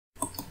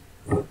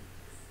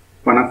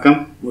வணக்கம்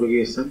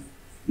முருகேசன்.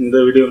 இந்த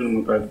வீடியோவில் நம்ம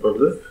பார்க்க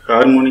போகிறது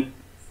ஹார்மோனிக்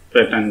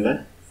பேட்டர்னில்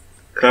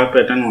கிராப்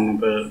பேட்டர்ன்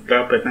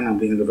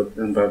அப்படிங்கிறத பற்றி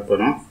தான் பார்க்க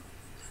போகிறோம்.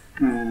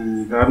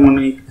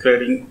 ஹார்மோனிக்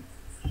ட்ரேடிங்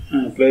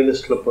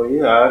பிளேலிஸ்ட்டில் போய்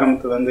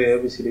ஆரம்பத்துலேருந்து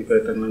ஏபிசிடி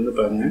பேட்டர்ன்லேருந்து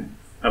பாருங்கள்.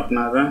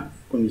 அப்படின்னா தான்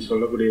கொஞ்சம்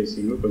சொல்லக்கூடிய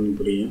விஷயங்கள் கொஞ்சம்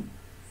புரியும்.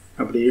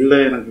 அப்படி இல்லை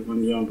எனக்கு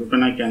கொஞ்சம்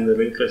பிப்பனாக்கி அந்த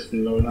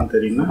ரீட்ரேஸ்மெண்ட் லெவலாம்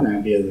தெரியும்னா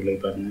நேரடி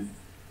அதில் பாருங்கள்.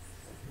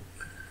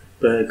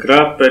 இப்போ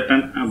கிராப்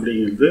பேட்டர்ன்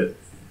அப்படிங்கிறது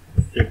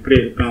எப்படி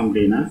இருக்கும்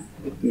அப்படின்னா,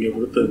 இங்கே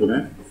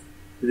கொடுத்துருக்குறேன்,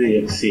 இது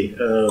எக்ஸி,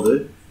 அதாவது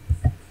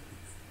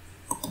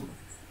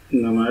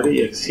இந்த மாதிரி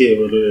எக்ஸி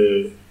ஒரு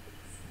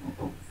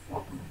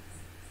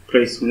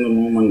ப்ரைஸ் வந்து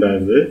மூவ்மெண்ட்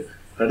ஆகுது.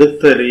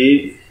 அடுத்த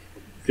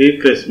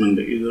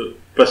ரீட்ரேஸ்மெண்ட், இது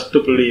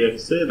ஃபஸ்ட்டு புள்ளி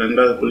எக்ஸு,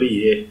 ரெண்டாவது புள்ளி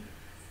ஏ.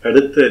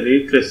 அடுத்த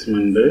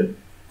ரீட்ரேஸ்மெண்ட்டு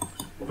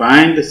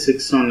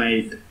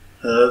 0.618,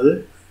 அதாவது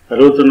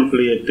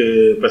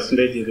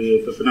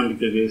 61.8%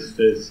 பிப்பனாக்கி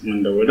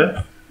ரீட்ரேஸ்மெண்ட்டை விட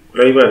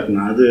குறைவாக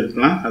இருக்கணும். அது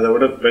இருக்கலாம், அதை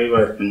விட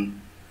குறைவாக இருக்கணும்.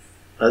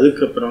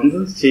 அதுக்கப்புறம் வந்து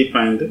சி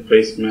பாயிண்ட்டு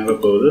ப்ரைஸ் மேலே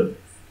போகுது.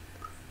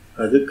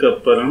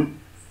 அதுக்கப்புறம்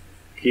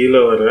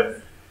கீழே வர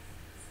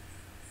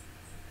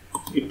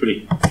இப்படி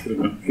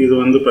இருக்கும். இது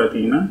வந்து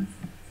பார்த்தீங்கன்னா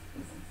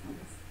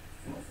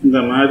இந்த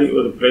மாதிரி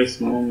ஒரு ப்ரைஸ்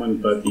மூவ்மெண்ட்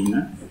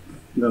பார்த்தீங்கன்னா,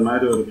 இந்த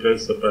மாதிரி ஒரு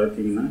ப்ரைஸை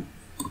பார்த்தீங்கன்னா,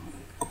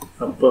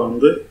 அப்போ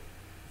வந்து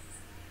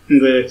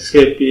இந்த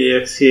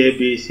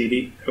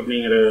எக்ஸ்ஏபிசிடி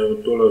அப்படிங்கிற ஒரு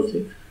டூலை வச்சு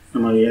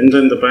நம்ம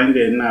எந்தெந்த பாயிண்ட்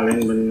என்ன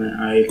அலைன் பண்ண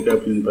ஆயிருக்கு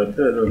அப்படின்னு பார்த்து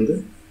அது வந்து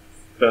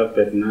கிராப்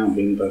பேட்டர்னா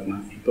அப்படின்னு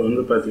பார்க்கலாம். இப்போ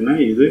வந்து பார்த்தீங்கன்னா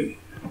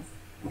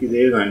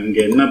இதே தான்,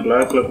 இங்கே என்ன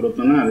பிளாக்ல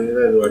கொடுத்தோன்னா அதே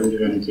தான் இது வரைஞ்சி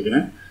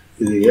காமிச்சிக்கிறேன்.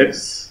 இது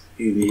எக்ஸ்,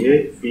 இது ஏ,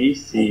 பி,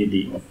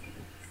 சிடி.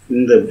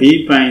 இந்த பி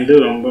பாயிண்ட்டு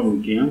ரொம்ப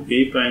முக்கியம். பி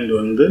பாயிண்ட்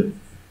வந்து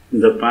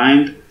இந்த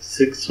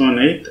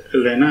 0.618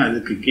 இல்லைன்னா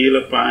அதுக்கு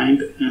கீழே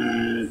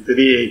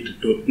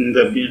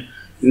 0.382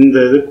 இந்த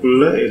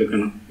இதுக்குள்ளே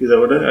இருக்கணும். இதை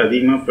விட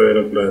அதிகமாக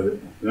போயிடக்கூடாது.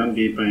 இதுதான்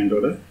பி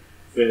பாயிண்டோட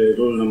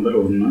ரூல் நம்பர்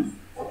 1.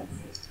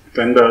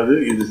 ரெண்டாவது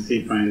இது சி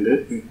பாயிண்ட்டு.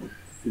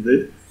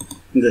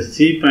 இந்த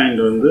சி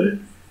பாயிண்ட் வந்து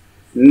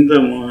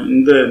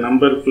இந்த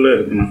நம்பருக்குள்ளே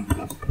இருக்கணும்.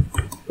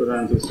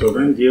 உதாரணத்துக்கு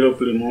சொல்கிறேன்,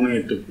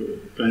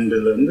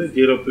 0.382லேருந்து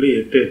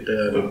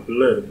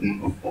 0.886க்குள்ளே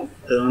இருக்கணும்.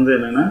 அது வந்து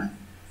என்னென்னா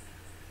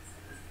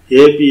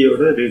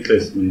ஏபியோட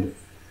ரீட்ரேஸ்மெண்ட்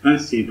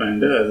தான் சி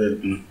பாயிண்ட்டு, அது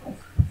இருக்கணும்.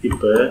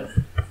 இப்போ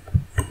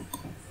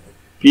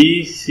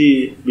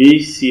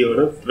பிசியோட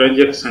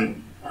ப்ரொஜெக்ஷன்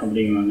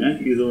அப்படிங்குவாங்க.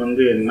 இது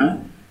வந்து என்ன,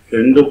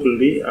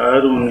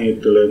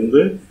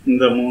 2.618லேருந்து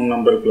இந்த 3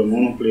 நம்பருக்குள்ள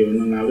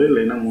 3.14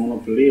 இல்லைன்னா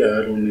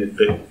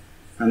 3.618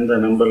 அந்த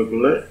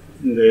நம்பருக்குள்ளே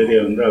இந்த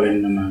ஏரியா வந்து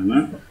அலைன் பண்ணாங்கன்னா,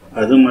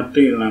 அது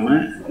மட்டும்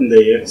இல்லாமல் இந்த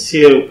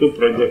எக்ஸிஏவுக்கு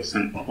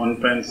ப்ரொஜெக்ஷன்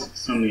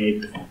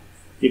 1.618.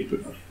 இப்போ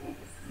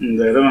இந்த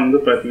இடம் வந்து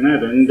பார்த்தீங்கன்னா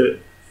 2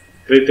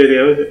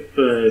 கிரைட்டீரியாவை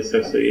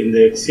இந்த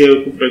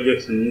எக்ஸிஏவுக்கு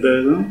ப்ரொஜெக்ஷன் இந்த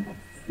இதுவும்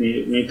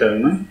மீட்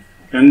ஆகணும்.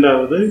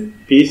 ரெண்டாவது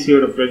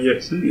பிசியோட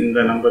ப்ரொஜெக்ஷன் இந்த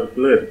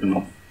நம்பருக்குள்ளே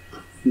இருக்கணும்.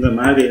 இந்த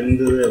மாதிரி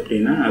இருந்தது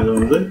அப்படின்னா அது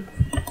வந்து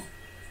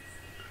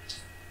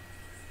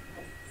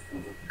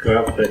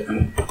கிராப்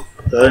பேட்டர்ன்,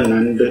 அதாவது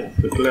நண்டு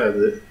இருக்குல்ல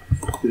அது.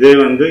 இதே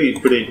வந்து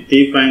இப்படி டி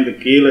பாயிண்ட்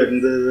கீழே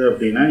இருந்தது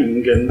அப்படின்னா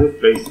இங்கேருந்து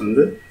ப்ரைஸ்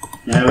வந்து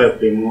மேலே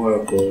இப்படி மூவ் ஆக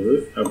போகுது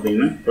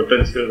அப்படின்னு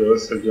பொட்டன்ஷியல்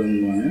ரிவர்சல்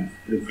ஜோன்வாங்க.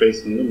 இது ப்ரைஸ்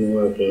வந்து மூவ்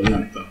ஆக போகுதுன்னு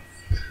அர்த்தம்.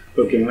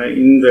 ஓகேங்களா?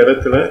 இந்த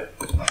இடத்துல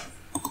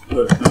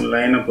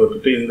லைனை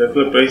போட்டுட்டு இந்த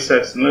இடத்துல ப்ரைஸ்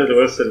ஆக்ஷனில்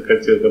ரிவர்சல்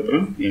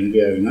கிடச்சதுக்கப்புறம்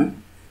எங்கே ஆகுனா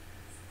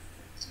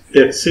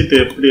எக்ஸிட்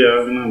எப்படி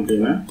ஆகணும்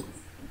அப்படின்னா,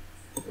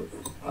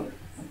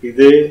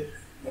 இதே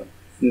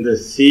இந்த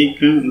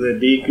சிக்கும் இந்த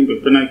டிக்கும்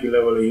பிப்பனாக்கி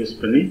லெவலை யூஸ்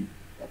பண்ணி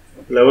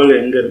லெவல்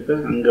எங்கே இருக்கோ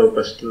அங்கே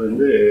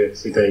ஃபஸ்ட்டுலேருந்து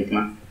எக்ஸிட்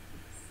ஆகிக்கலாம்.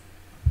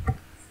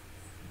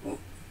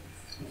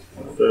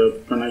 இப்போ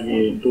பிப்பனாக்கி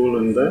டூல்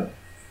இருந்தால்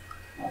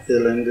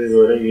இதுலேருந்து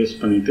இதுவரை யூஸ்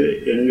பண்ணிவிட்டு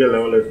எங்கே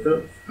லெவல் இருக்கோ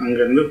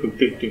அங்கேருந்து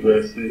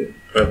 50%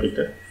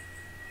 ப்ராஃபிட்டை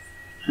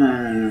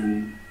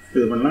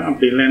இது பண்ணலாம்.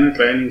 அப்படி இல்லைன்னா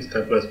ட்ரைனிங்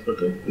ஸ்டாப் லாஸ்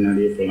போட்டு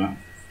பின்னாடியே போகலாம்.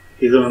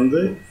 இது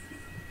வந்து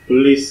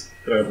bullish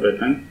graph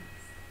pattern.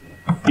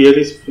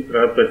 Bearish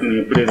graph pattern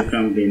எப்படி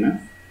இருக்கும் அப்படின்னா,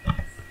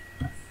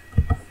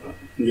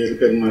 இங்கே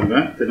இருக்கிற மாதிரி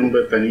தான் திரும்ப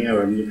தனியாக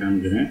வரைஞ்சி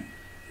காமிக்கிறேன்.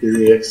 இது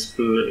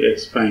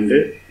எக்ஸ் பாயிண்ட்டு,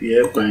 ஏ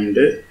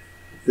பாயிண்ட்டு,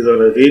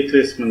 இதோட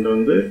ரீட்ரேஸ்மெண்ட்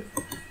வந்து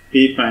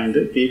பி பாயிண்ட்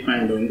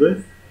வந்து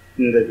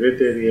இந்த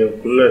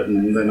கிரைட்டீரியாவுக்குள்ளே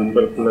இருக்கணும், இந்த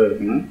நம்பருக்குள்ளே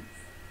இருக்கணும்.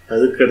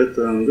 அதுக்கடுத்து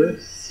வந்து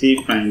சி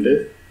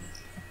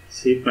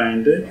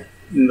பாயிண்ட்டு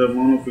இந்த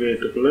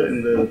 3.8க்குள்ளே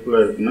இந்த இதுக்குள்ளே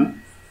இருக்கணும்.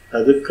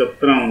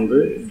 அதுக்கப்புறம் வந்து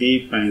டி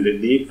பாயிண்ட்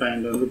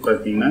வந்து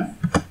பார்த்தீங்கன்னா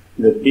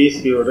இந்த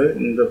பிசியோட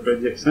இந்த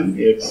ப்ரொஜெக்ஷன்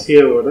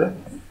எக்ஸிஏவோட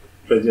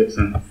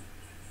ப்ரொஜெக்ஷன்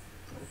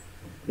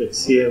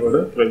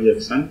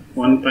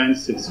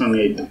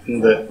 1.618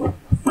 இந்த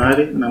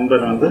மாதிரி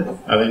நம்பர் வந்து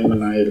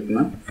அலைன்மெண்ட்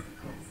ஆகிருக்குன்னா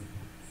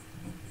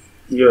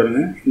இங்கே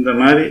வருங்க. இந்த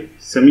மாதிரி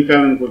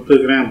செமிகாலன்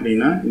கொடுத்துருக்குறேன்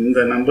அப்படின்னா இந்த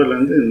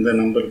நம்பர்லேருந்து இந்த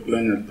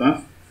நம்பருக்குள்ளேன்னு அர்த்தம்.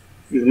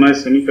 இது மாதிரி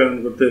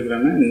செமிகாலன்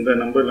கொடுத்துருக்குறேன்னா இந்த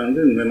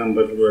நம்பர்லேருந்து இந்த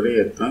நம்பருக்கு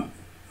வரையும் அர்த்தம்.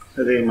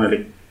 அதே மாதிரி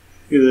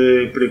இது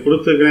இப்படி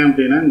கொடுத்துருக்குறேன்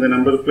அப்படின்னா இந்த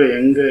நம்பருக்குள்ளே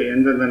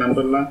எந்தெந்த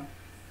நம்பர்லாம்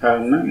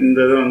ஆகும்னா இந்த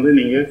இதை வந்து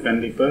நீங்கள்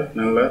கண்டிப்பாக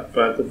நல்லா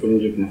பார்த்து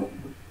புரிஞ்சுக்கணும்.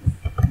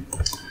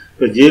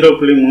 இப்போ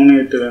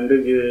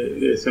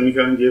 0.382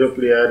 செமிகாலன்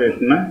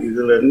 0.68னா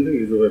இதுலேருந்து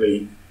இதுவரை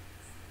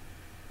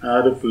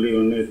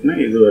 6.18னா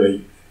இதுவரை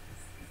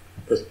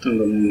ஃபஸ்ட்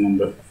இந்த 3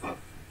 நம்பர்.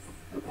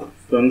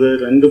 இப்போ வந்து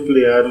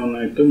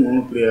 2.618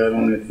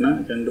 3.618னா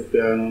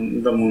 2.6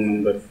 இந்த 3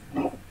 நம்பர்.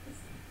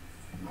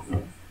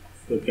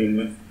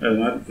 ஓகேங்களா, அது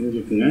மாதிரி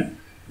புரிஞ்சுக்குங்க.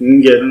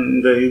 இங்கே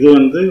இந்த இது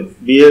வந்து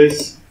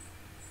பியரிஷ்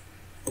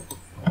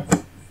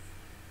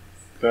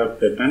கிராப்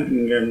பேட்டர்ன்.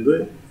 இங்கேருந்து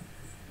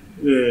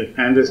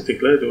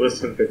கேண்டில்ஸ்டிக்கில்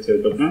ரிவர்சல்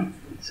கிடைச்சதுக்கப்புறம்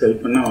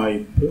செல் பண்ண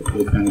வாய்ப்பு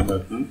இருக்கான்னு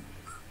பார்க்கணும்.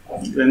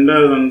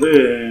 ரெண்டாவது வந்து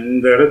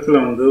இந்த இடத்துல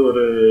வந்து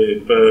ஒரு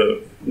இப்போ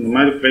இந்த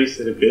மாதிரி ப்ரைஸ்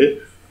இருக்குது.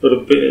 ஒரு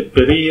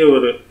பெரிய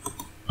ஒரு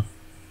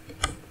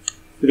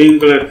க்ரீன்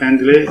கலர்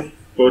கேண்டிலே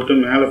போட்டு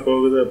மேலே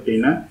போகுது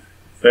அப்படின்னா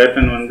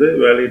பேட்டர்ன் வந்து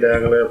வேலிட்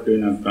ஆகலை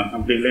அப்படின்னு அர்த்தம்.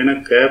 அப்படி இல்லைன்னா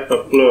கேப்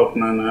அப்பில்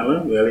ஓப்பன்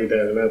ஆனாலும் வேலிட்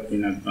ஆகலை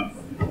அப்படின்னு அர்த்தம்.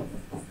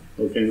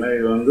 ஓகேங்களா,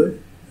 இது வந்து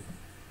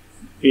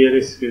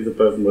பியரிஷ் இது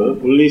பார்க்கும்போது.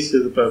 புல்லிஷ்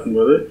இது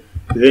பார்க்கும்போது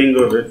இதே இங்கே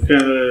ஒரு ரெட்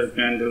கலர்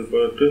கேண்டில்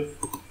போட்டு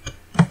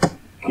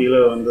கீழே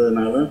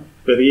வந்ததுனால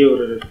பெரிய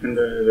ஒரு ரெட்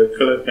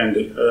கலர்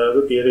கேண்டில், அதாவது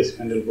பியரிஷ்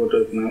கேண்டில்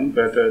போட்டதுனாலும்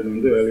பேட்டர்ன்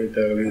வந்து வேலிட்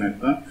ஆகலைன்னு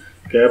அர்த்தம்.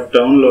 கேப்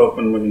டவுனில்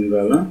ஓப்பன்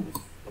பண்ணியிருந்தாலும்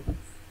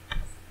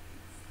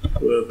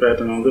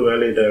பேட்டர்ன் வந்து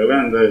வேலிட் ஆகலை.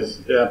 அந்த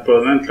அப்போ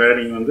தான்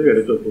ட்ரேடிங் வந்து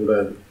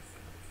எடுக்கக்கூடாது.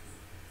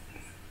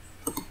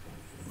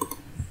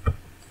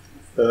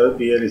 அதாவது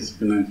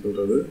பியரிஷ்க்கு நான்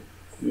சொல்கிறது,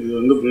 இது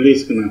வந்து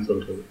புல்லிஷ்க்கு நான்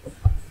சொல்கிறது.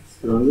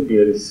 இது வந்து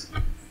பியரிஷ்.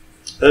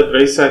 அதாவது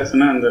ப்ரைஸ்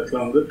ஆக்ஷனாக அந்த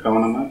இடத்துல வந்து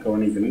கவனமாக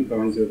கவனிக்கணும்.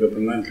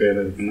 கவனிச்சதுக்கப்புறம் தான் ட்ரேட்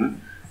எடுக்கணும்.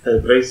 அது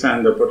ப்ரைஸ்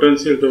அந்த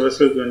பொட்டன்ஷியல்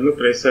ரிவர்சல் ட்ரெண்டில்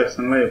ப்ரைஸ்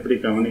ஆக்ஷன்லாம் எப்படி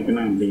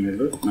கவனிக்கணும்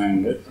அப்படிங்கிறது நான்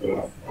இங்கே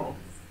சொல்லலாம்.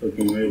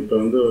 ஓகேங்களா, இப்போ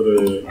வந்து ஒரு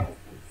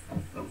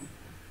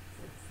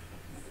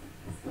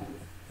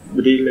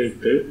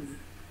light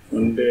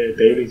one day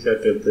daily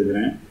chart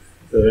எடுத்துக்கிறேன்.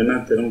 இதை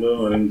வேணால்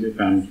திரும்பவும் வரைஞ்சி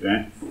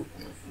காமிக்கிறேன்.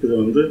 இது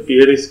வந்து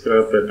பியரிஷ்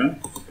கிராப் பேட்டர்ன்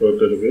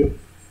போட்டிருக்கு.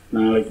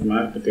 நாளைக்கு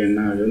மார்க்கெட் என்ன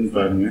ஆகுதுன்னு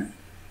பாருங்கள்.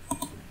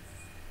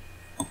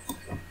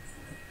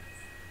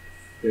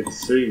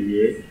 XA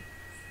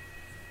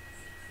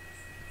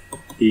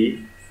P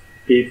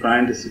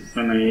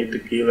 0.618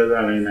 கீழே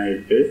தான் அலைன்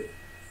ஆகிருக்கு.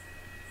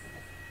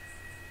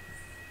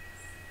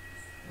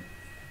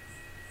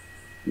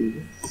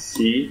 C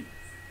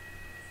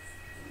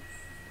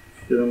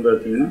இதுவும்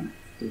பார்த்தீங்கன்னா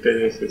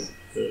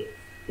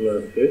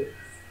இருக்குது.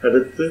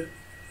 அடுத்து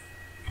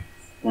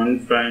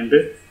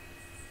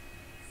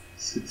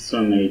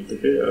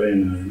 1.618க்கு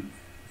அலைன் ஆகணும்.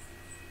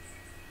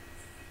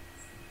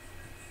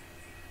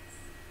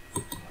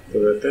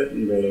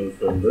 இந்த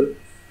அளவுக்கு வந்து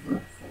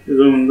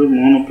இது வந்து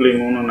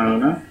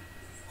 3.34னா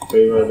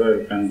 5ஆக தான்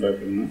இருக்கான்னு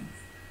பார்க்கணும்.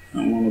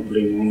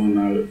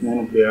 3.34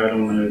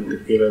 3.618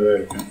 கீழே தான்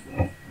இருக்கேன்.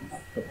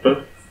 அப்போ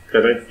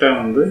கரெக்டாக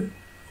வந்து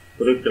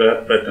ஒரு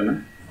கிராப் பேட்டர்னை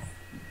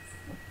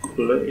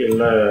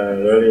எல்லா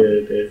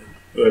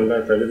எல்லா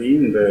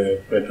தகுதியும் இந்த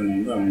பேட்டர்ன்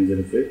வந்து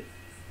அமைஞ்சிருக்கு.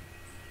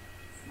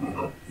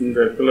 இந்த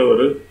இடத்துல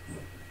ஒரு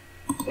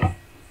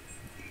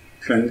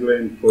ட்ரெண்ட்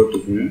லைன்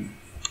போட்டுக்குங்க.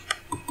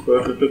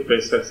 போட்டுட்டு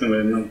ப்ரைஸ்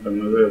ஆக்ஷனில் என்ன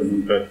பண்ணுது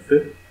அப்படின்னு பார்த்துட்டு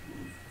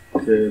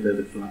ட்ரேட்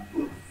எடுக்கலாம்.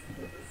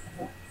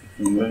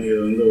 ஓகேங்களா, இது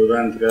வந்து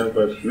உதாரணத்துக்காக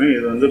பார்த்துக்கோங்க.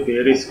 இது வந்து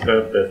பியரிஷ்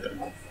கிராப் பேட்டர்ன்.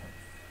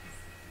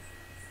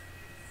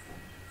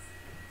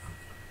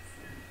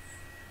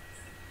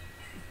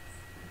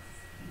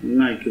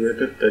 இன்னும்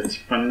அக்யூரேட்டாக டச்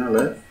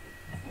பண்ணலை.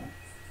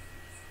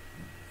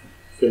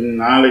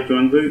 நாளைக்கு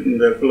வந்து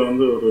இந்த இடத்துல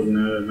வந்து ஒரு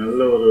நல்ல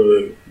ஒரு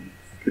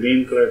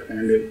க்ரீன் கலர்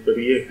கேண்டில்,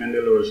 பெரிய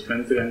கேண்டில், ஒரு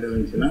ஸ்ட்ரென்த் கேண்டில்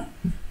இருந்துச்சுன்னா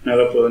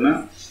மேலே போகுதுன்னா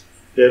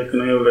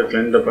ஏற்கனவே உள்ள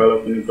ட்ரெண்டை ஃபாலோ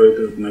பண்ணி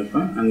போயிட்டு இருக்குனாக்கா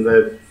அந்த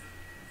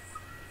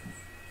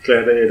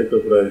ட்ரேடை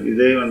எடுக்கக்கூடாது.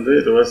 இதே வந்து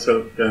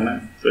ரிவர்சலுக்கான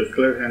ரெட்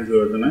கலர் கேண்டில்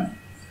வருதுன்னா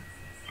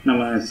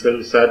நம்ம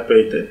செல் ஷார்ட்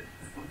போயிட்டு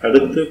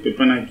அடுத்து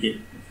பிப்பனாக்கி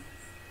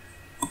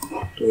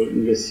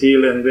இங்கே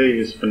சிலேருந்தே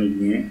யூஸ்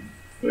பண்ணிக்கோங்க,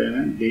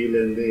 இல்லைன்னா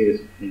டிலேருந்தே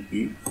யூஸ்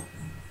பண்ணிக்கோங்க.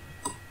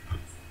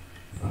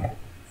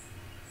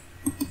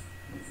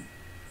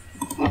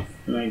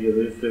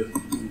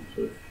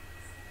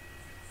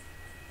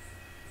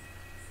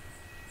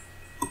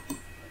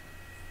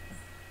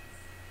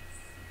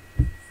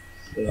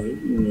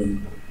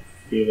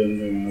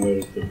 கீழேருந்து மேலே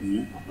எடுத்துக்கோங்க.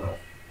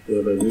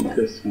 இதோட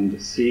வீக்கஸ் வந்து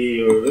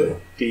சியோட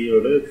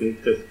டியோட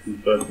வீக்கஸ்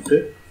பார்த்துட்டு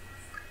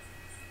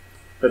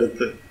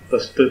அடுத்து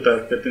ஃபஸ்ட்டு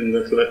டார்கெட் இந்த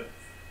இடத்துல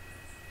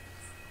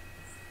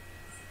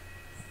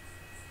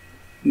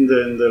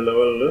இந்த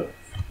லெவலில்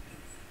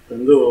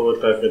வந்து ஒவ்வொரு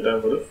டார்கெட்டாக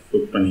கூட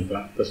புக்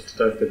பண்ணிக்கலாம். ஃபஸ்ட்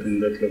டார்கெட்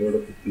இந்த இடத்துல கூட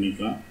புக்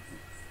பண்ணிக்கலாம்.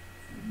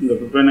 இந்த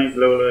பிப்பனாக்கி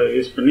லெவலை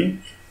யூஸ் பண்ணி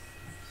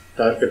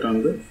டார்கெட்டை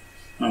வந்து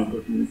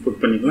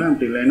புக் பண்ணிக்கலாம்.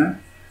 அப்படி இல்லைன்னா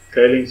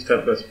கைலிங்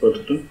ஸ்டாப் லாஸ்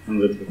போட்டுட்டு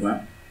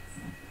வந்துட்டுருக்கலாம்.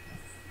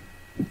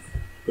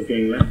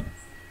 ஓகேங்களா,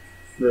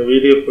 இந்த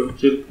வீடியோ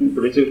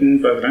பிடிச்சிருக்குன்னு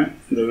பார்க்குறேன்.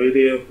 இந்த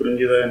வீடியோ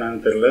புரிஞ்சுதா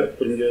என்னன்னு தெரில.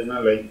 புரிஞ்சதுன்னா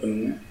லைக்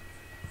பண்ணுங்கள்,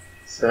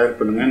 ஷேர்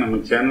பண்ணுங்கள்.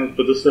 நம்ம சேனல்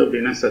புதுசு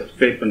அப்படின்னா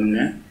சப்ஸ்கிரைப்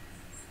பண்ணுங்கள்.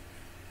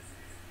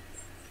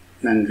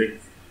 நன்றி.